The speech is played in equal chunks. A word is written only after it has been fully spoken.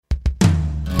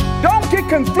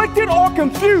conflicted or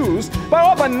confused by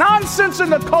all the nonsense in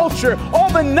the culture,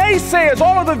 all the naysayers,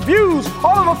 all of the views,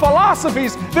 all of the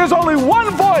philosophies, there's only one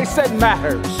voice that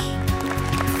matters.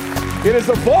 It is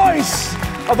the voice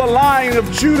of the Lion of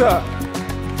Judah.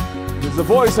 It is the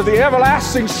voice of the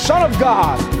everlasting Son of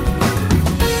God.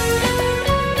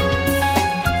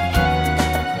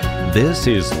 This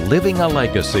is Living a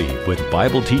Legacy with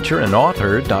Bible teacher and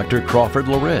author Dr. Crawford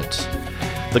Loritts.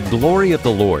 The glory of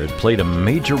the Lord played a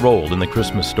major role in the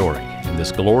Christmas story, and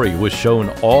this glory was shown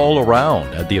all around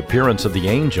at the appearance of the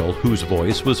angel whose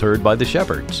voice was heard by the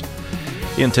shepherds.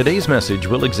 In today's message,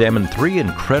 we'll examine three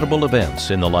incredible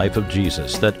events in the life of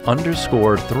Jesus that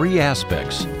underscore three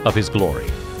aspects of his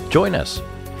glory. Join us.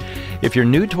 If you're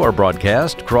new to our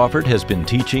broadcast, Crawford has been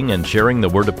teaching and sharing the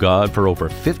Word of God for over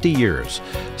 50 years,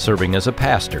 serving as a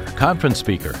pastor, conference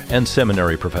speaker, and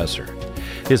seminary professor.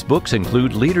 His books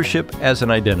include Leadership as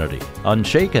an Identity,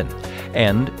 Unshaken,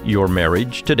 and Your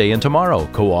Marriage Today and Tomorrow,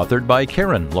 co-authored by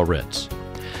Karen Loritts.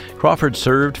 Crawford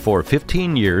served for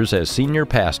 15 years as senior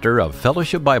pastor of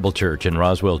Fellowship Bible Church in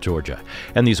Roswell, Georgia,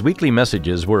 and these weekly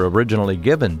messages were originally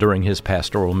given during his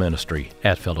pastoral ministry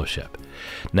at Fellowship.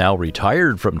 Now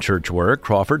retired from church work,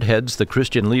 Crawford heads the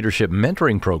Christian leadership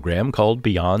mentoring program called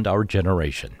Beyond Our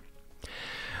Generation.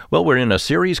 Well, we're in a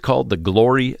series called The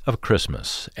Glory of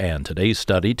Christmas, and today's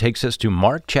study takes us to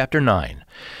Mark chapter 9.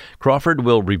 Crawford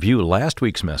will review last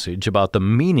week's message about the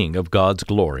meaning of God's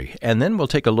glory, and then we'll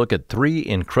take a look at three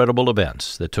incredible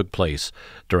events that took place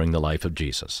during the life of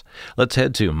Jesus. Let's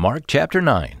head to Mark chapter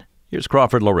 9. Here's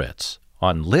Crawford Loritts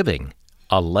on Living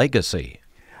a Legacy.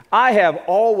 I have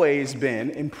always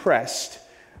been impressed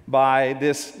by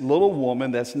this little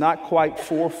woman that's not quite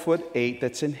 4'8"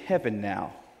 that's in heaven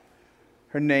now.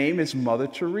 Her name is Mother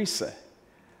Teresa.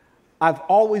 I've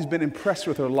always been impressed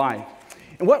with her life.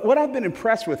 And what I've been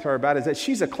impressed with her about is that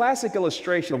she's a classic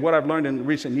illustration of what I've learned in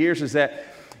recent years is that,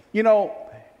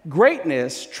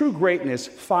 greatness, true greatness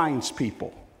finds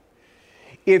people.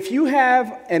 If you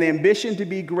have an ambition to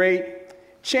be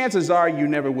great, chances are you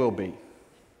never will be.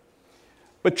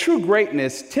 But true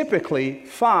greatness typically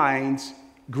finds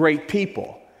great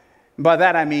people. By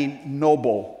that I mean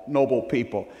noble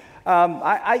people.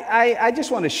 I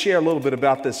just want to share a little bit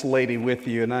about this lady with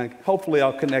you, and hopefully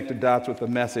I'll connect the dots with the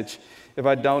message. If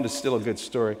I don't, it's still a good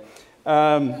story.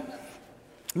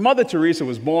 Mother Teresa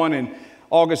was born in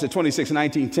August of 26,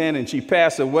 1910, and she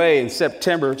passed away in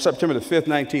September the 5th,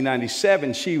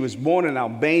 1997. She was born in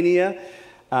Albania,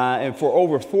 and for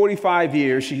over 45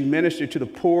 years, she ministered to the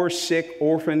poor, sick,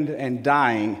 orphaned, and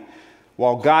dying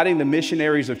while guiding the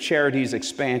missionaries of Charity's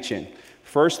expansion,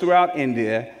 first throughout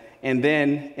India and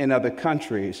then in other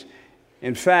countries.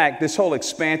 In fact, this whole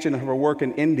expansion of her work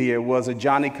in India was a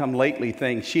Johnny-come-lately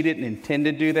thing. She didn't intend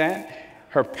to do that.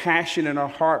 Her passion in her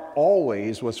heart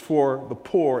always was for the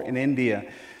poor in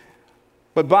India.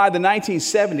 But by the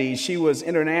 1970s, she was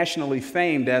internationally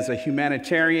famed as a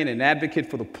humanitarian and advocate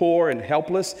for the poor and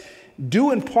helpless, due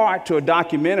in part to a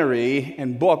documentary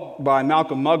and book by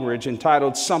Malcolm Muggeridge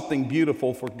entitled Something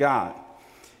Beautiful for God.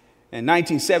 In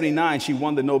 1979, she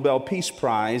won the Nobel Peace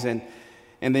Prize, and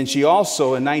then she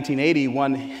also, in 1980,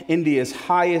 won India's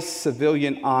highest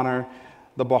civilian honor,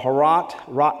 the Bharat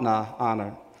Ratna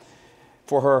honor,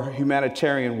 for her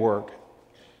humanitarian work.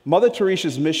 Mother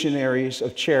Teresa's missionaries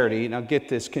of charity, now get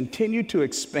this, continued to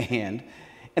expand,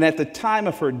 and at the time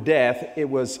of her death, it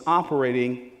was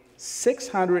operating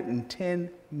 610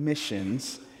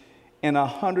 missions in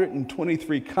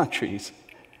 123 countries.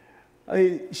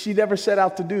 She never set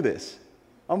out to do this.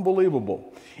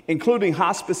 Unbelievable. Including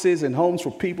hospices and homes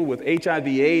for people with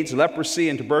HIV/AIDS, leprosy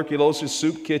and tuberculosis,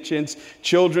 soup kitchens,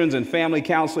 children's and family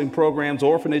counseling programs,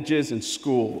 orphanages, and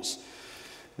schools.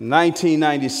 In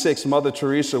 1996, Mother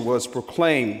Teresa was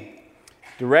proclaimed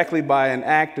directly by an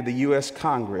act of the U.S.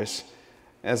 Congress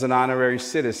as an honorary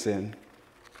citizen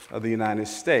of the United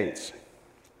States.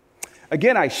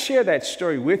 Again, I share that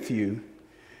story with you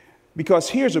because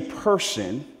here's a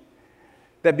person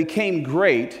that became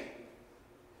great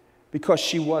because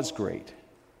she was great.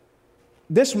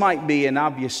 This might be an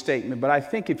obvious statement, but I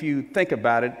think if you think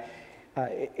about it,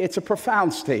 it's a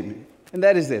profound statement. And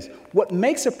that is this: what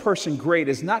makes a person great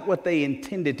is not what they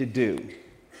intended to do,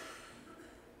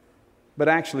 but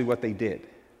actually what they did.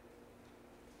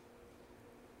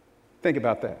 Think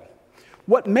about that.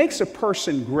 What makes a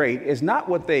person great is not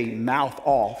what they mouth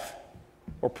off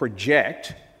or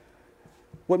project.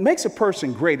 What makes a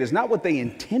person great is not what they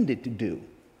intended to do.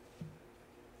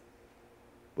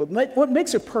 What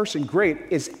makes a person great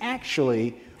is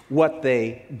actually what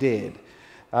they did.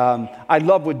 I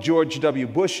love what George W.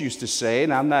 Bush used to say,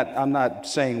 and I'm not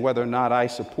saying whether or not I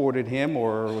supported him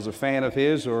or was a fan of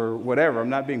his or whatever. I'm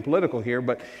not being political here,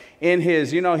 but in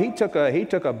his, he took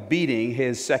a beating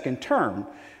his second term,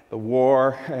 the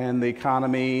war and the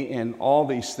economy and all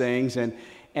these things,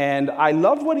 and I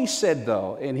loved what he said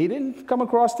though, and he didn't come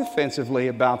across defensively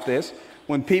about this.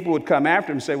 When people would come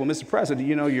after him and say, well, Mr. President,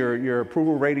 your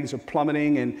approval ratings are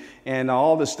plummeting and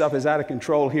all this stuff is out of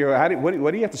control here.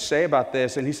 What do you have to say about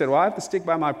this? And he said, well, I have to stick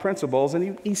by my principles.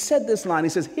 And he said this line. He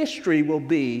says, history will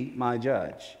be my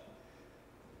judge.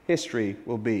 History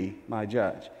will be my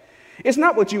judge. It's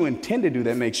not what you intend to do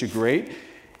that makes you great.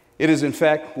 It is, in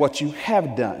fact, what you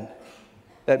have done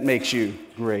that makes you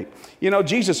great.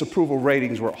 Jesus' approval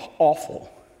ratings were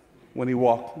awful when he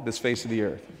walked this face of the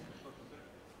earth.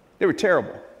 They were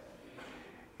terrible.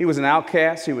 He was an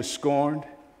outcast. He was scorned.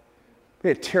 He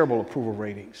had terrible approval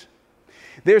ratings.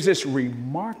 There's this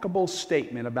remarkable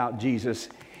statement about Jesus.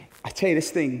 I tell you, this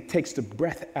thing takes the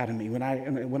breath out of me when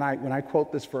I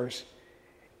quote this verse.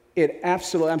 I'm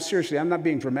not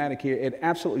being dramatic here. It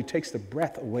absolutely takes the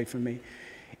breath away from me.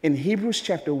 In Hebrews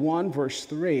chapter 1, verse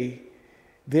 3,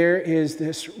 there is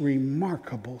this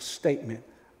remarkable statement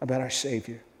about our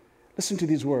Savior. Listen to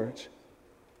these words.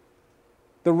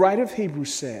 The writer of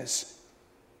Hebrews says,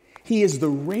 he is the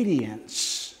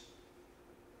radiance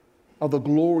of the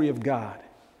glory of God.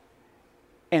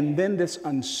 And then this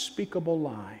unspeakable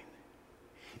line,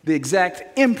 the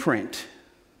exact imprint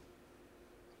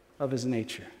of his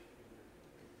nature.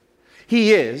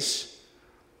 He is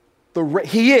the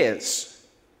radiance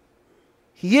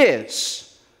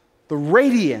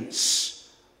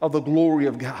of the glory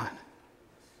of God.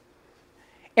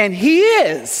 And he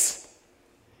is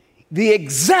the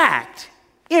exact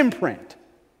imprint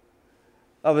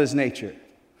of his nature.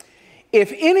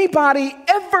 If anybody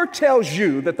ever tells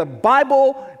you that the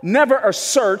Bible never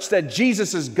asserts that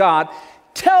Jesus is God,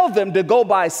 tell them to go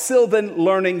by Sylvan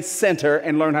Learning Center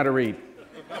and learn how to read.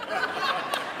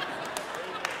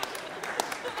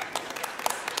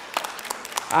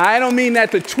 I don't mean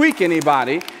that to tweak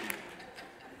anybody,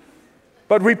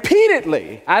 but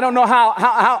repeatedly, I don't know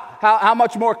how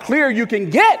much more clear you can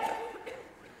get.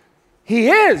 He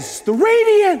is the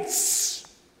radiance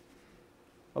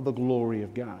of the glory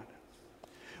of God.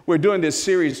 We're doing this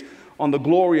series on the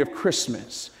glory of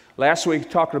Christmas. Last week,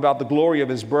 talking about the glory of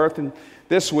his birth, and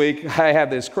this week, I have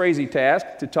this crazy task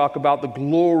to talk about the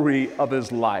glory of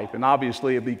his life, and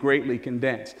obviously, it'll be greatly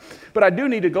condensed. But I do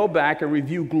need to go back and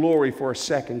review glory for a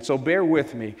second, so bear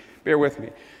with me.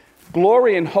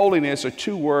 Glory and holiness are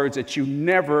two words that you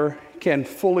never can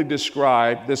fully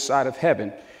describe this side of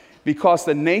heaven, because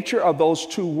the nature of those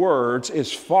two words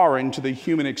is foreign to the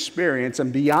human experience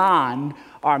and beyond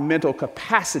our mental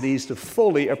capacities to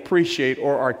fully appreciate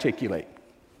or articulate.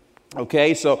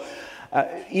 Okay, so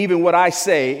even what I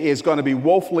say is going to be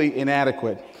woefully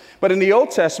inadequate. But in the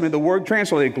Old Testament, the word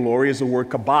translated glory is the word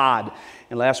kabod.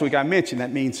 And last week I mentioned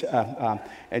that means,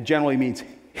 it generally means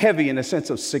heavy in the sense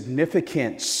of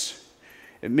significance.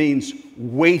 It means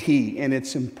weighty in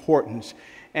its importance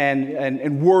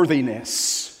and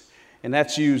worthiness. And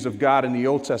that's used of God in the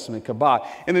Old Testament, kabod.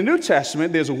 In the New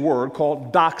Testament, there's a word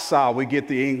called doxa. We get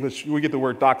the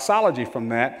word doxology from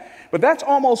that. But that's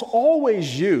almost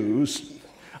always used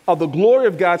of the glory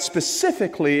of God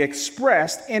specifically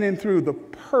expressed in and through the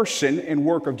person and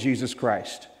work of Jesus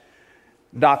Christ.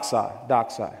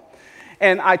 Doxa.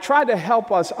 And I tried to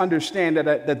help us understand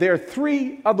that there are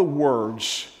three other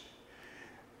words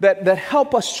that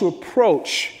help us to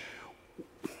approach,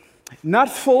 not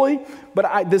fully,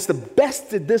 but this is the best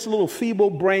that this little feeble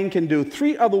brain can do.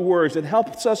 Three other words that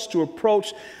helps us to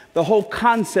approach the whole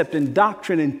concept and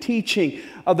doctrine and teaching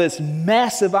of this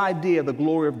massive idea of the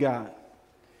glory of God.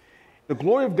 The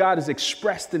glory of God is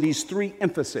expressed in these three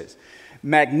emphases: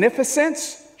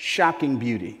 magnificence, shocking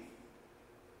beauty.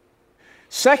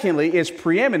 Secondly is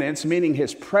preeminence, meaning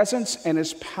his presence and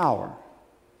his power.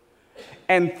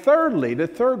 And thirdly, the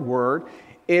third word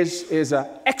is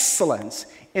excellence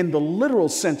in the literal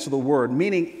sense of the word,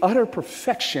 meaning utter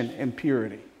perfection and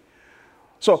purity.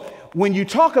 So when you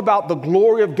talk about the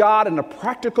glory of God in a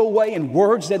practical way in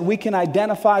words that we can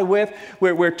identify with,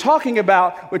 we're talking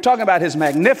about his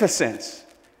magnificence,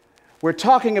 we're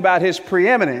talking about his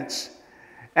preeminence,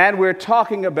 and we're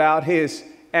talking about his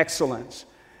excellence.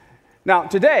 Now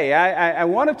today I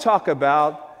want to talk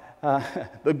about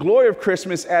the glory of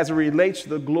Christmas as it relates to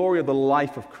the glory of the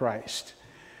life of Christ.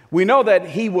 We know that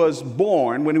he was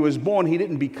born. When he was born, he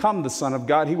didn't become the Son of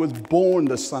God. He was born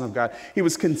the Son of God. He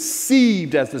was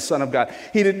conceived as the Son of God.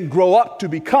 He didn't grow up to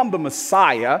become the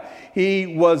Messiah. He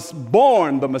was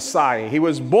born the Messiah. He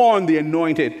was born the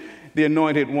anointed the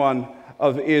Anointed One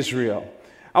of Israel.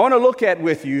 I want to look at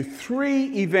with you three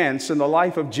events in the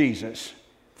life of Jesus,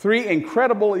 three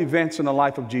incredible events in the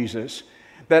life of Jesus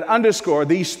that underscore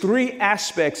these three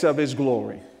aspects of his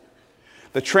glory: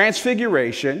 the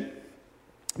transfiguration,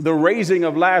 the raising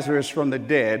of Lazarus from the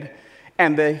dead,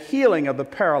 and the healing of the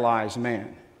paralyzed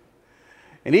man.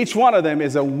 And each one of them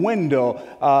is a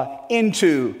window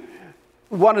into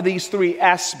one of these three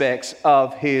aspects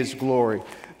of his glory.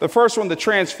 The first one, the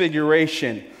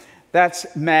transfiguration.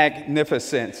 That's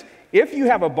magnificent. If you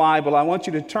have a Bible, I want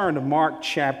you to turn to Mark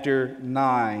chapter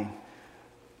 9.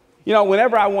 You know,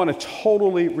 whenever I want to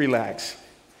totally relax,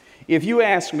 if you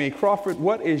ask me, Crawford,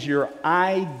 what is your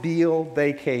ideal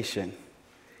vacation?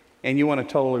 And you want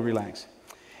to totally relax.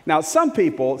 Now, some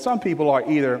people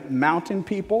are either mountain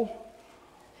people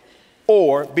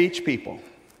or beach people.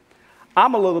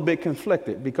 I'm a little bit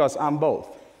conflicted because I'm both.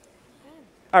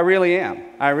 I really am.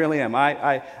 I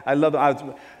love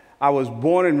it. I was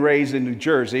born and raised in New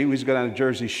Jersey. We used to go down to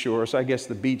Jersey Shore, so I guess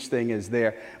the beach thing is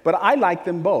there. But I like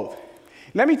them both.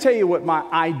 Let me tell you what my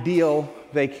ideal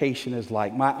vacation is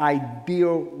like, my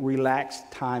ideal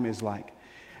relaxed time is like.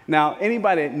 Now,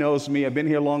 anybody that knows me, I've been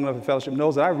here long enough in fellowship,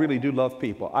 knows that I really do love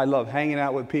people. I love hanging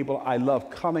out with people. I love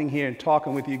coming here and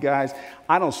talking with you guys.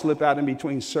 I don't slip out in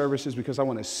between services because I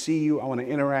want to see you. I want to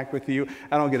interact with you.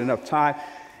 I don't get enough time.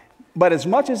 But as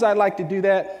much as I like to do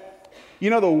that, you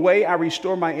know, the way I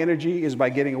restore my energy is by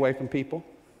getting away from people.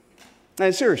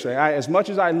 And seriously, as much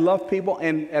as I love people,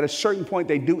 and at a certain point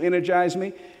they do energize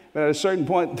me, but at a certain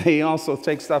point they also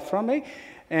take stuff from me.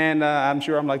 And I'm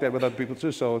sure I'm like that with other people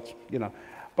too, so it's, you know.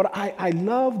 But I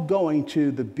love going to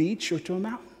the beach or to a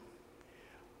mountain.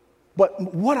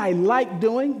 But what I like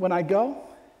doing when I go,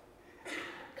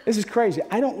 this is crazy,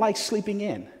 I don't like sleeping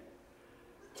in.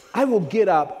 I will get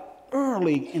up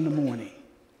early in the morning.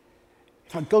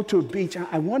 If I go to a beach,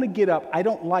 I want to get up. I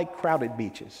don't like crowded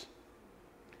beaches.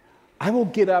 I will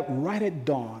get up right at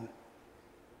dawn.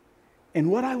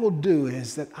 And what I will do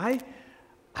is that I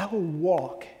will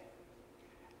walk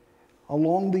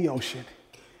along the ocean,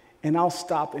 and I'll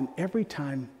stop, and every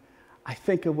time I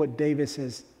think of what David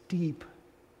says, deep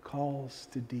calls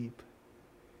to deep.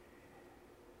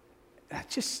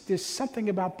 There's something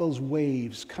about those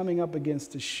waves coming up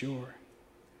against the shore.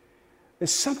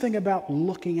 There's something about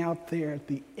looking out there at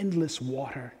the endless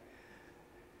water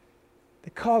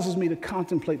that causes me to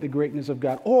contemplate the greatness of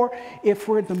God. Or if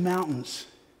we're at the mountains,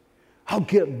 I'll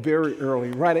get up very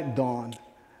early, right at dawn.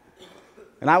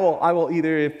 And I will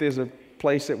either, if there's a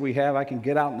place that we have, I can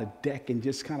get out on the deck and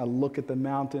just kind of look at the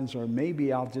mountains, or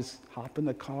maybe I'll just hop in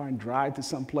the car and drive to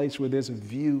some place where there's a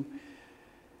view.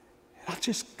 And I'll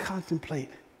just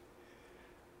contemplate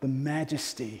the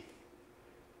majesty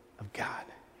of God.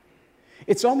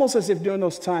 It's almost as if during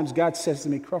those times God says to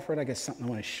me, Crawford, I got something I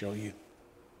want to show you.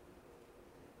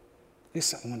 There's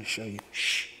something I want to show you.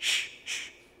 Shh, shh, shh.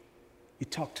 You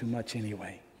talk too much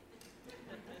anyway.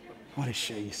 I want to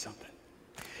show you something.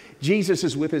 Jesus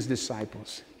is with his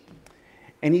disciples,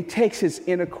 and he takes his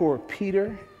inner core,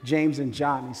 Peter, James, and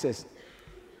John. He says,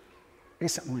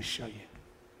 there's something I want to show you.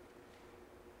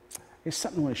 There's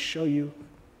something I want to show you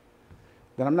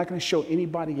that I'm not going to show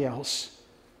anybody else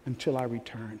until I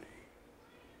return.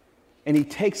 And he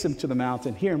takes them to the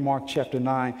mountain. Here in Mark chapter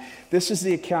 9, this is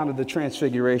the account of the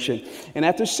transfiguration. And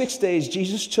after 6 days,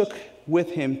 Jesus took with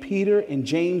him Peter and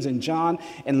James and John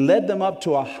and led them up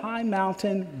to a high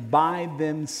mountain by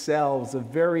themselves, a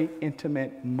very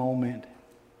intimate moment.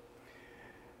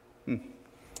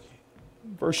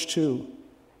 Verse 2,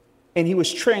 and he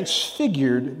was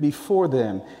transfigured before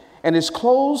them, and his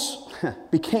clothes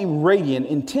became radiant,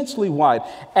 intensely white,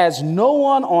 as no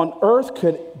one on earth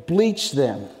could bleach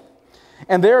them.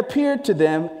 And there appeared to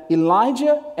them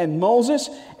Elijah and Moses,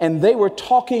 and they were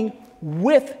talking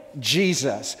with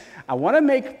Jesus. I want to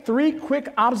make 3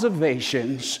 quick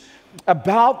observations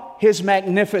about his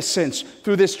magnificence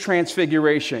through this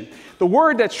transfiguration. The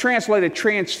word that's translated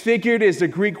transfigured is the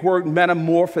Greek word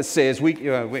metamorphosis.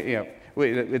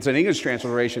 It's an English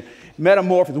transliteration.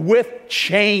 Metamorphosis, with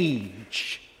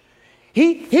change.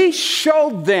 He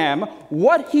showed them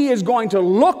what he is going to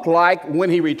look like when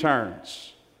he returns.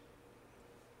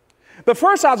 The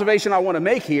first observation I want to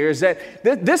make here is that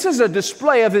this is a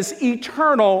display of his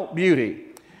eternal beauty.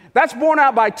 That's borne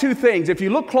out by 2 things. If you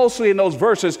look closely in those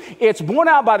verses, it's borne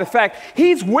out by the fact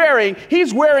he's wearing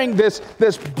this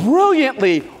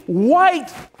brilliantly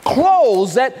white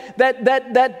clothes that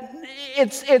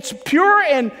it's pure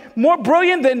and more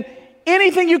brilliant than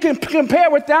anything you can compare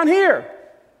with down here.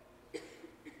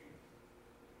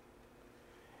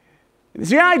 It's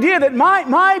the idea that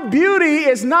my beauty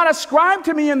is not ascribed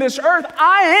to me in this earth.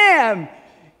 I am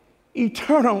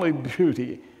eternally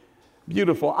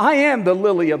beautiful. I am the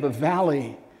lily of the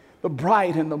valley, the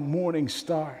bright and the morning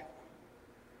star.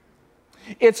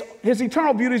 His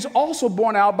eternal beauty is also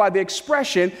borne out by the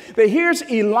expression that here's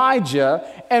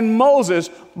Elijah and Moses,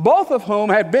 both of whom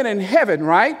had been in heaven,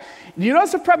 right? You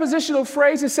notice the prepositional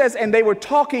phrase? It says, and they were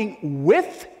talking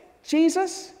with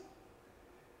Jesus.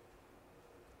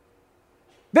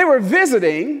 They were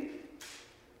visiting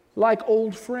like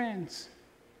old friends.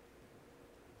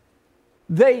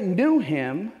 They knew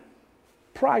him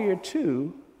prior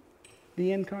to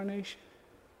the incarnation.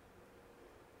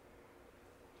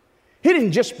 He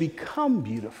didn't just become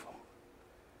beautiful.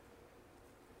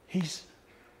 He's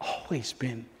always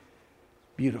been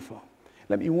beautiful.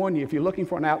 Let me warn you, if you're looking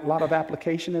for a lot of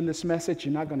application in this message,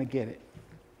 you're not going to get it.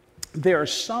 There are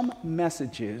some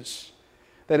messages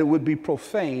that it would be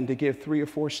profane to give 3 or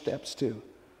 4 steps to.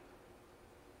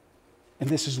 And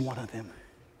this is one of them.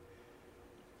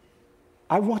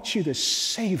 I want you to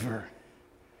savor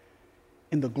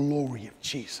in the glory of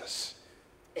Jesus.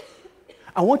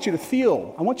 I want you to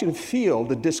feel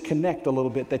the disconnect a little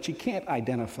bit that you can't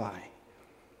identify.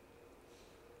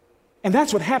 And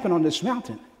that's what happened on this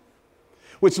mountain,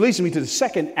 which leads me to the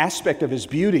second aspect of his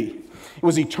beauty. It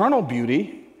was eternal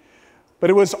beauty, but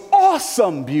it was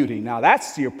awesome beauty. Now,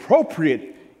 that's the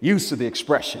appropriate use of the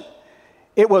expression.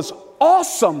 It was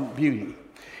awesome beauty.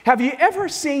 Have you ever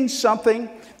seen something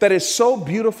that is so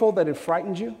beautiful that it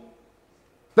frightens you?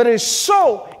 That is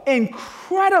so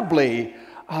incredibly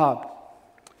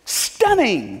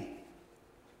stunning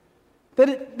that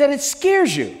it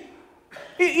scares you.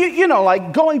 You know,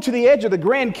 like going to the edge of the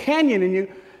Grand Canyon, and if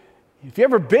you've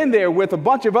ever been there with a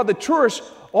bunch of other tourists,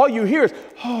 all you hear is,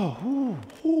 oh,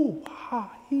 ooh, ooh,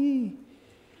 ha, he.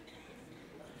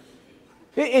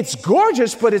 It's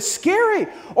gorgeous, but it's scary.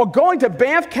 Or going to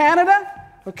Banff, Canada,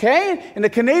 okay, in the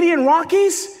Canadian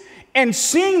Rockies, and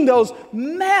seeing those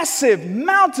massive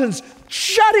mountains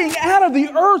jutting out of the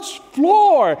earth's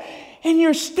floor. And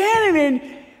you're standing there, and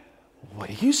what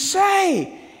do you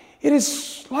say? It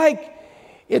is like,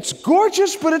 it's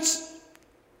gorgeous, but it's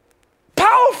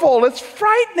powerful, it's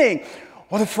frightening.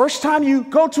 Or the first time you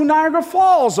go to Niagara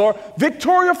Falls or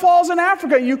Victoria Falls in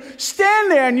Africa, and you stand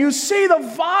there and you see the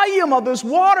volume of this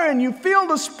water and you feel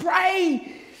the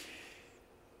spray.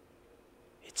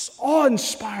 It's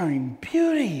awe-inspiring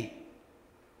beauty.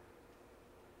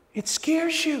 It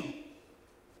scares you.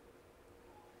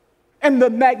 And the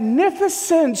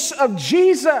magnificence of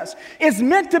Jesus is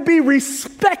meant to be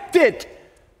respected.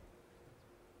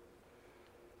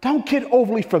 Don't get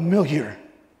overly familiar.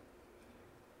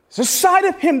 It's a side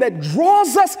of him that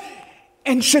draws us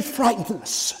and should frighten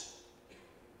us.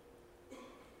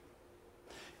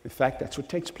 In fact, that's what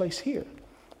takes place here.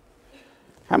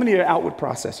 How many are outward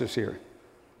processors here?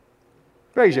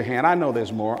 Raise your hand. I know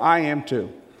there's more. I am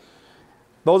too.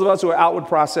 Those of us who are outward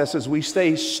processors, we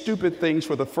say stupid things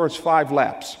for the first 5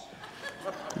 laps.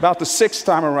 About the 6th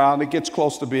time around, it gets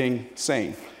close to being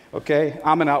sane. Okay?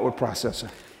 I'm an outward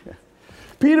processor. Yeah.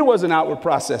 Peter was an outward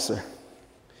processor.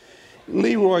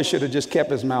 Leroy should have just kept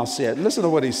his mouth shut. Listen to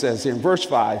what he says here in verse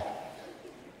 5.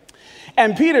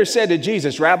 And Peter said to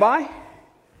Jesus, Rabbi,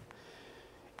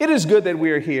 it is good that we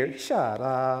are here. Shut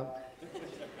up.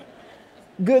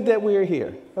 Good that we're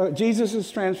here. Jesus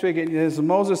is transfigured. There's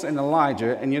Moses and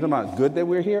Elijah, and you're talking about good that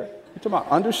we're here? You're talking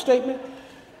about understatement?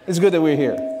 It's good that we're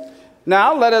here.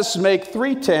 Now let us make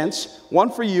 3 tents, one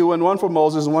for you and one for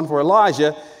Moses and one for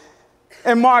Elijah.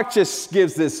 And Mark just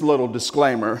gives this little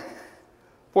disclaimer,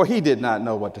 for he did not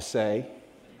know what to say,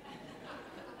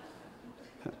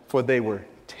 for they were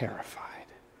terrified.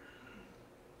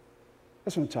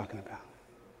 That's what I'm talking about.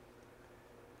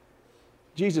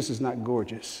 Jesus is not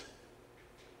gorgeous.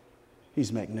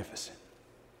 He's magnificent.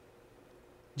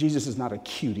 Jesus is not a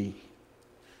cutie.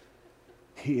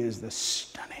 He is the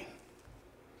stunning,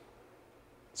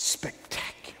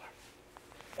 spectacular,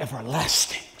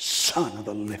 everlasting Son of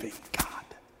the living God.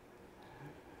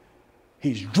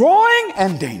 He's drawing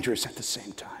and dangerous at the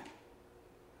same time.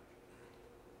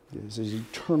 There's this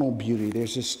eternal beauty.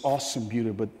 There's this awesome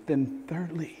beauty. But then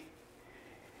thirdly,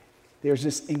 there's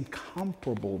this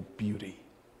incomparable beauty.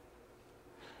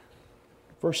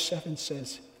 Verse 7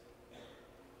 says,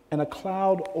 and a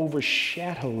cloud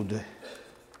overshadowed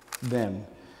them,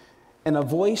 and a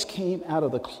voice came out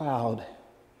of the cloud,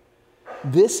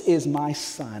 this is my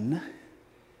son,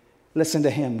 listen to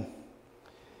him.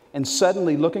 And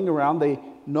suddenly looking around, they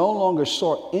no longer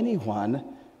saw anyone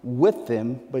with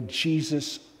them but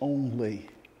Jesus only.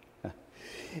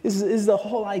 This is the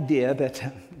whole idea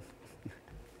that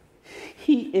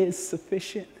he is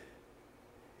sufficient.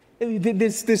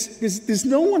 There's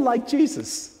no one like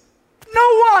Jesus.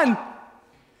 No one.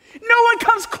 No one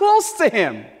comes close to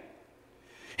him.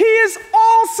 He is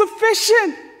all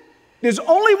sufficient. There's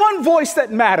only one voice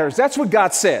that matters. That's what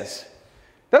God says.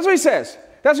 That's what he says.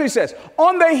 That's what he says.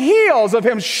 On the heels of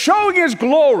him showing his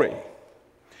glory,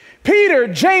 Peter,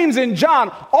 James, and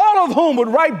John, all of whom would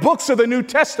write books of the New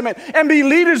Testament and be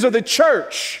leaders of the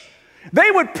church,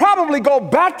 they would probably go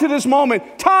back to this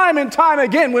moment time and time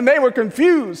again when they were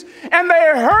confused. And they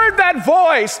heard that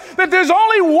voice, that there's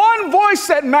only one voice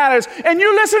that matters. And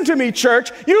you listen to me,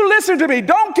 church. You listen to me.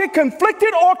 Don't get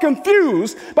conflicted or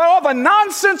confused by all the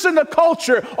nonsense in the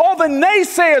culture, all the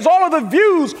naysayers, all of the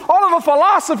views, all of the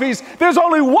philosophies. There's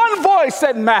only one voice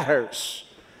that matters.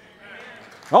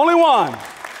 Only one.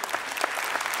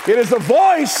 It is the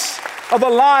voice of the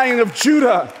Lion of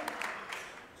Judah.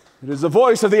 It is the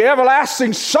voice of the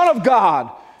everlasting Son of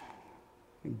God.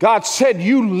 God said,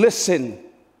 you listen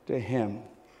to him.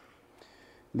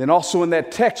 And then also in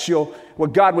that text,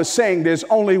 what God was saying, there's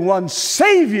only one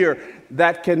Savior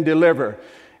that can deliver.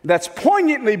 That's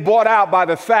poignantly brought out by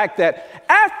the fact that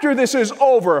after this is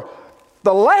over,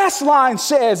 the last line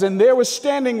says, and there was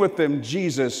standing with them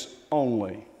Jesus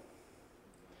only.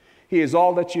 He is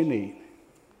all that you need.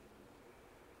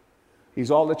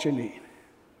 He's all that you need.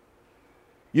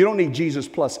 You don't need Jesus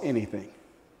plus anything.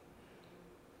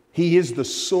 He is the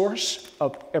source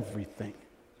of everything.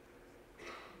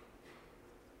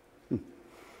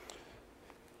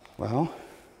 Well,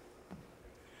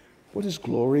 what does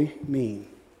glory mean?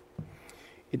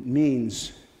 It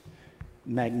means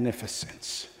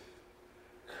magnificence.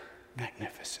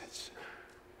 Magnificence.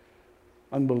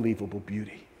 Unbelievable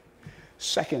beauty.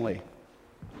 Secondly,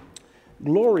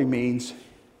 glory means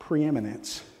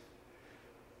preeminence.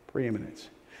 Preeminence.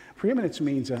 Preeminence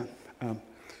means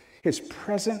his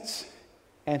presence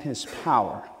and his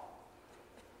power.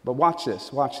 But watch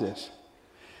this,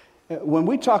 When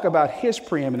we talk about his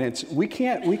preeminence,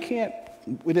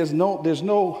 there's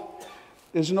no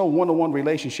one-on-one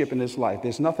relationship in this life.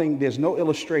 There's no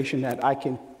illustration that I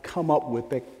can come up with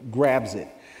that grabs it.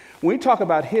 When we talk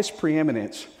about his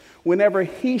preeminence, whenever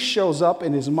he shows up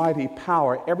in his mighty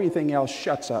power, everything else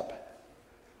shuts up.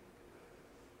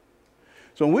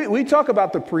 So when we talk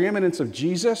about the preeminence of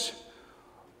Jesus,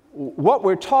 what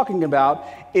we're talking about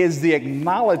is the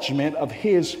acknowledgement of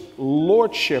his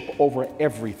lordship over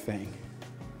everything.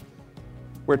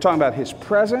 We're talking about his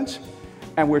presence,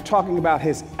 and we're talking about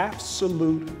his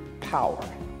absolute power.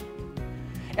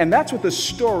 And that's what the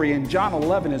story in John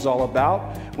 11 is all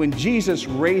about, when Jesus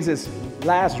raises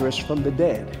Lazarus from the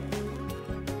dead.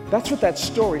 That's what that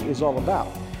story is all about.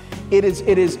 It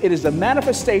is the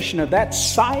manifestation of that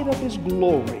side of his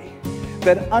glory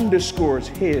that underscores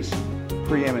his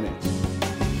preeminence.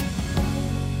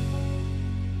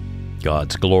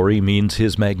 God's glory means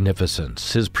his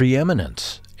magnificence, his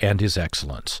preeminence, and his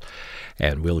excellence.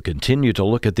 And we'll continue to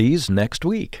look at these next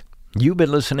week. You've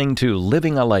been listening to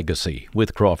Living a Legacy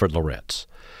with Crawford Loritts.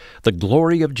 The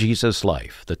Glory of Jesus'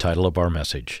 Life, the title of our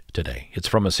message today. It's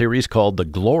from a series called The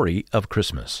Glory of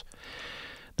Christmas.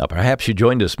 Now, perhaps you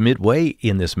joined us midway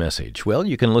in this message. Well,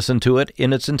 you can listen to it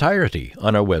in its entirety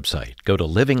on our website. Go to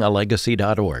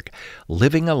livingalegacy.org,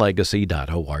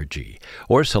 livingalegacy.org,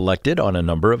 or select it on a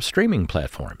number of streaming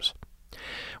platforms.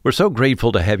 We're so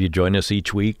grateful to have you join us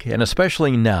each week, and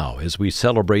especially now as we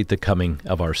celebrate the coming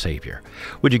of our Savior.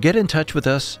 Would you get in touch with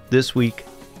us this week?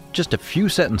 Just a few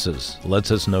sentences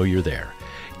lets us know you're there.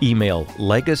 Email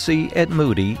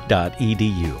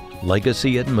legacy@moody.edu.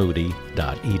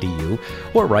 legacy@moody.edu,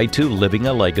 or write to Living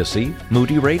a Legacy,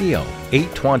 Moody Radio,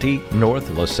 820 North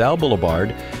LaSalle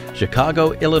Boulevard,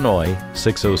 Chicago, Illinois,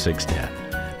 60610.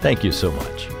 Thank you so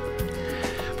much.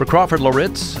 For Crawford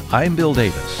Loritts, I'm Bill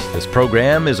Davis. This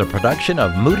program is a production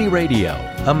of Moody Radio,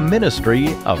 a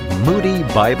ministry of Moody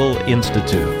Bible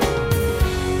Institute.